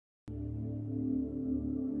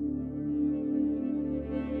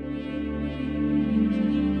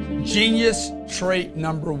Genius trait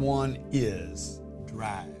number 1 is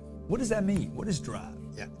drive. What does that mean? What is drive?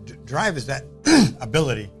 Yeah, drive is that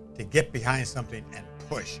ability to get behind something and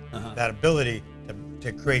push. That ability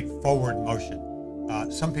to create forward motion.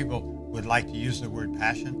 Some people would like to use the word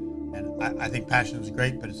passion, and I think passion is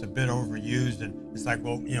great, but it's a bit overused, and it's like,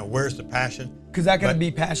 well, you know, where's the passion? Because I got to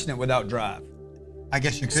be passionate without drive. I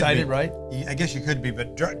guess you could Excited, be. right? I guess you could be,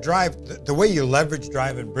 but drive, the way you leverage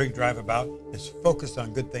drive and bring drive about is focused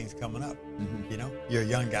on good things coming up. You know, you're a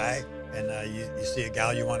young guy, and you see a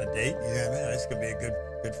gal you want to date, you go, man, this could be a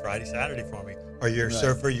good Friday, Saturday for me. Or you're a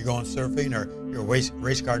surfer, you're going surfing, or you're a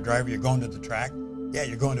race car driver, you're going to the track. Yeah,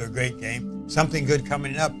 you're going to a great game. Something good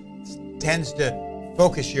coming up tends to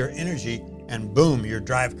focus your energy, and boom, your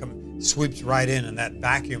drive sweeps right in that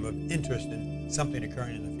vacuum of interest in something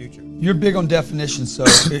occurring in the future. You're big on definitions, so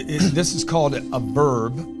this is called a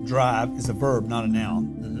verb. Drive is a verb, not a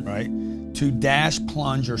noun, right? To dash,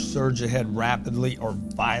 plunge, or surge ahead rapidly or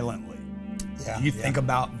violently. Yeah, Do you think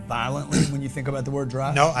about violently when you think about the word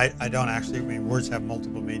drive? No, I don't actually. I mean, words have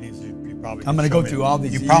multiple meanings. You probably. I'm going to go through all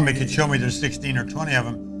these. You probably could show me there's 16 or 20 of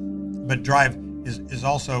them, but drive is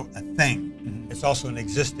also a thing. It's also an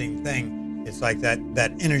existing thing. It's like that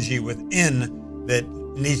energy within that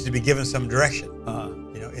needs to be given some direction.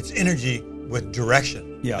 You know, it's energy with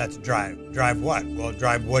direction. Yeah. That's drive. Drive what? Well,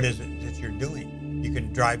 drive what is it that you're doing? You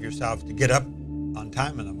can drive yourself to get up on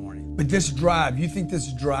time in the morning. But this drive, you think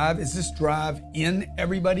this drive, is this drive in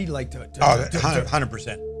everybody? Like to 100%.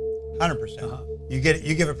 100%. You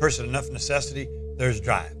give a person enough necessity, there's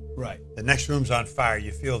drive. Right. The next room's on fire,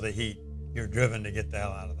 you feel the heat, you're driven to get the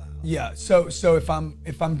hell out of the house. Yeah. So if I'm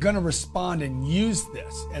going to respond and use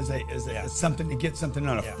this as something to get something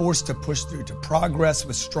done, a force to push through, to progress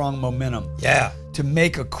with strong momentum. Yeah. To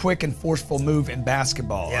make a quick and forceful move in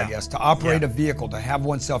basketball, I guess. To operate a vehicle, to have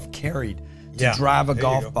oneself carried, to drive a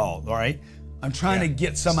golf ball. All right. I'm trying to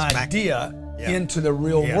get some idea into the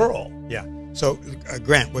real world. Yeah. So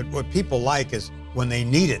Grant, what people like is when they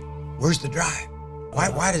need it. Where's the drive?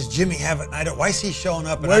 Why does Jimmy have it? And why is he showing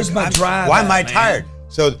up? And where's my drive? Why am I tired?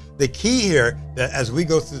 So the key here, that as we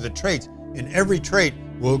go through the traits, in every trait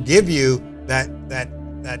will give you that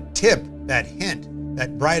tip, that hint,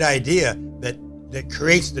 that bright idea that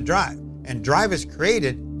creates the drive. And drive is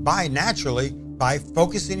created naturally by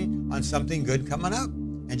focusing on something good coming up.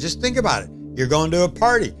 And just think about it. You're going to a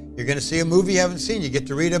party. You're going to see a movie you haven't seen. You get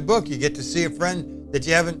to read a book. You get to see a friend that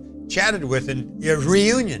you haven't chatted with in your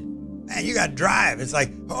reunion. Man, you got drive. It's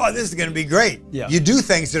like, oh, this is going to be great. Yeah. You do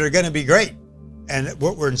things that are going to be great. And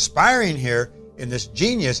what we're inspiring here in this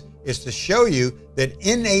genius is to show you that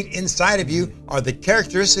innate inside of you are the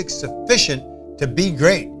characteristics sufficient to be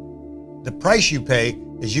great. The price you pay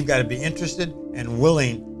is you've got to be interested and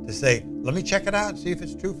willing to say, let me check it out and see if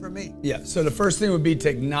it's true for me. Yeah. So the first thing would be to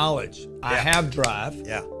acknowledge I have drive.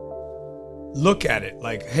 Yeah. Look at it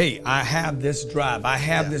like, hey, I have this drive. I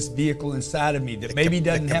have this vehicle inside of me that maybe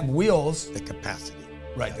doesn't have wheels. The capacity.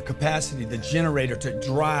 Right, the capacity, the generator to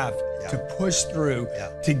drive, to push through,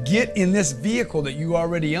 to get in this vehicle that you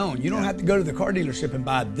already own. You don't have to go to the car dealership and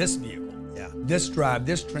buy this vehicle, this drive,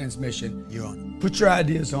 this transmission. You own it. Put your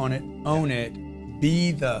ideas on it, own it,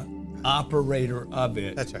 be the operator of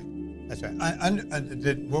it. That's right. That's right.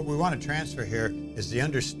 What we want to transfer here is the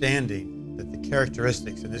understanding that the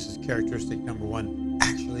characteristics, and this is characteristic number 1,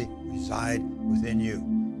 actually reside within you.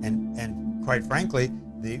 And quite frankly,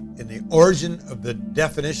 in the origin of the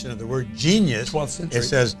definition of the word genius, 12th century. It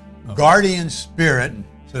says guardian spirit.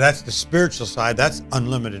 So that's the spiritual side. That's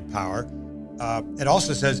unlimited power. It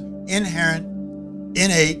also says inherent,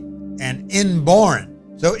 innate, and inborn.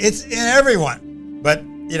 So it's in everyone. But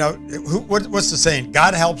you know, what's the saying?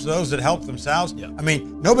 God helps those that help themselves. Yeah. I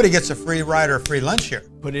mean, nobody gets a free ride or a free lunch here.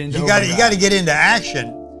 Put it into you got to get into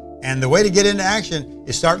action. And the way to get into action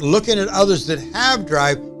is start looking at others that have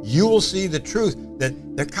drive. You will see the truth that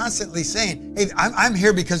they're constantly saying, hey, I'm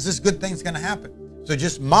here because this good thing's going to happen. So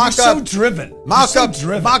just mock You're up. so driven. Mock up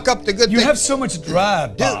the good thing. You have so much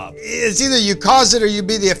drive, Bob. Dude, it's either you cause it or you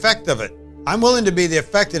be the effect of it. I'm willing to be the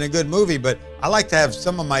effect in a good movie, but I like to have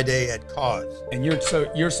some of my day at cause. And you're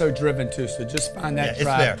so driven too. So just find that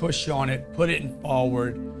drive, push on it, put it in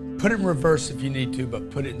forward, put it in reverse if you need to,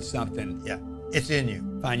 but put it in something. Yeah, it's in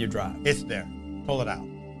you. Find your drive. It's there. Pull it out.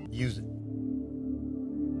 Use it.